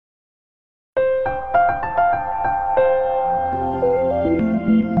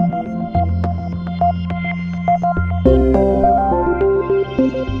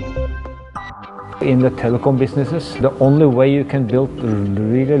In the telecom businesses, the only way you can build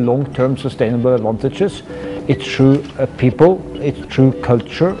really long-term sustainable advantages is through people, it's through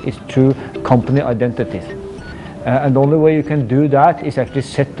culture, it's through company identities. And the only way you can do that is actually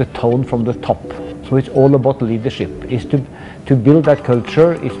set the tone from the top. So it's all about leadership, is to build that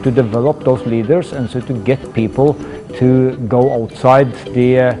culture, is to develop those leaders, and so to get people to go outside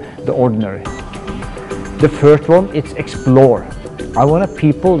the ordinary. The first one, it's explore. I want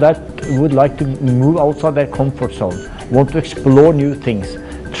people that would like to move outside their comfort zone, want to explore new things,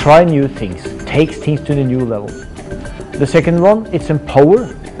 try new things, take things to the new level. The second one, it's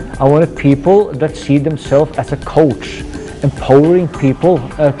empower. I want people that see themselves as a coach, empowering people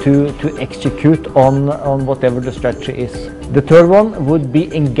to execute on whatever the strategy is. The third one would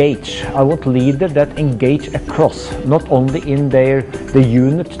be engage. I want leaders that engage across, not only in the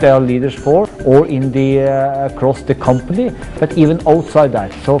units they are leaders for, or in across the company, but even outside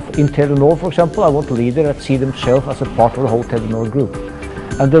that. So in Telenor, for example, I want leaders that see themselves as a part of the whole Telenor Group.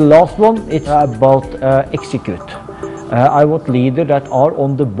 And the last one, it's about execute. I want leaders that are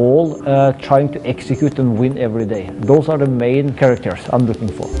on the ball, trying to execute and win every day. Those are the main characters I'm looking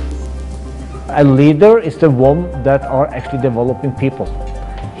for. A leader is the one that are actually developing people.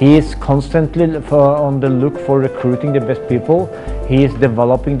 He is constantly on the look for recruiting the best people. He is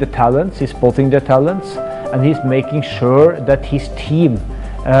developing the talents, he's spotting the talents, and he's making sure that his team,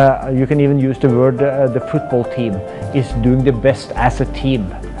 you can even use the word the football team, is doing the best as a team.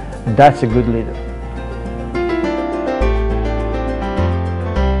 That's a good leader.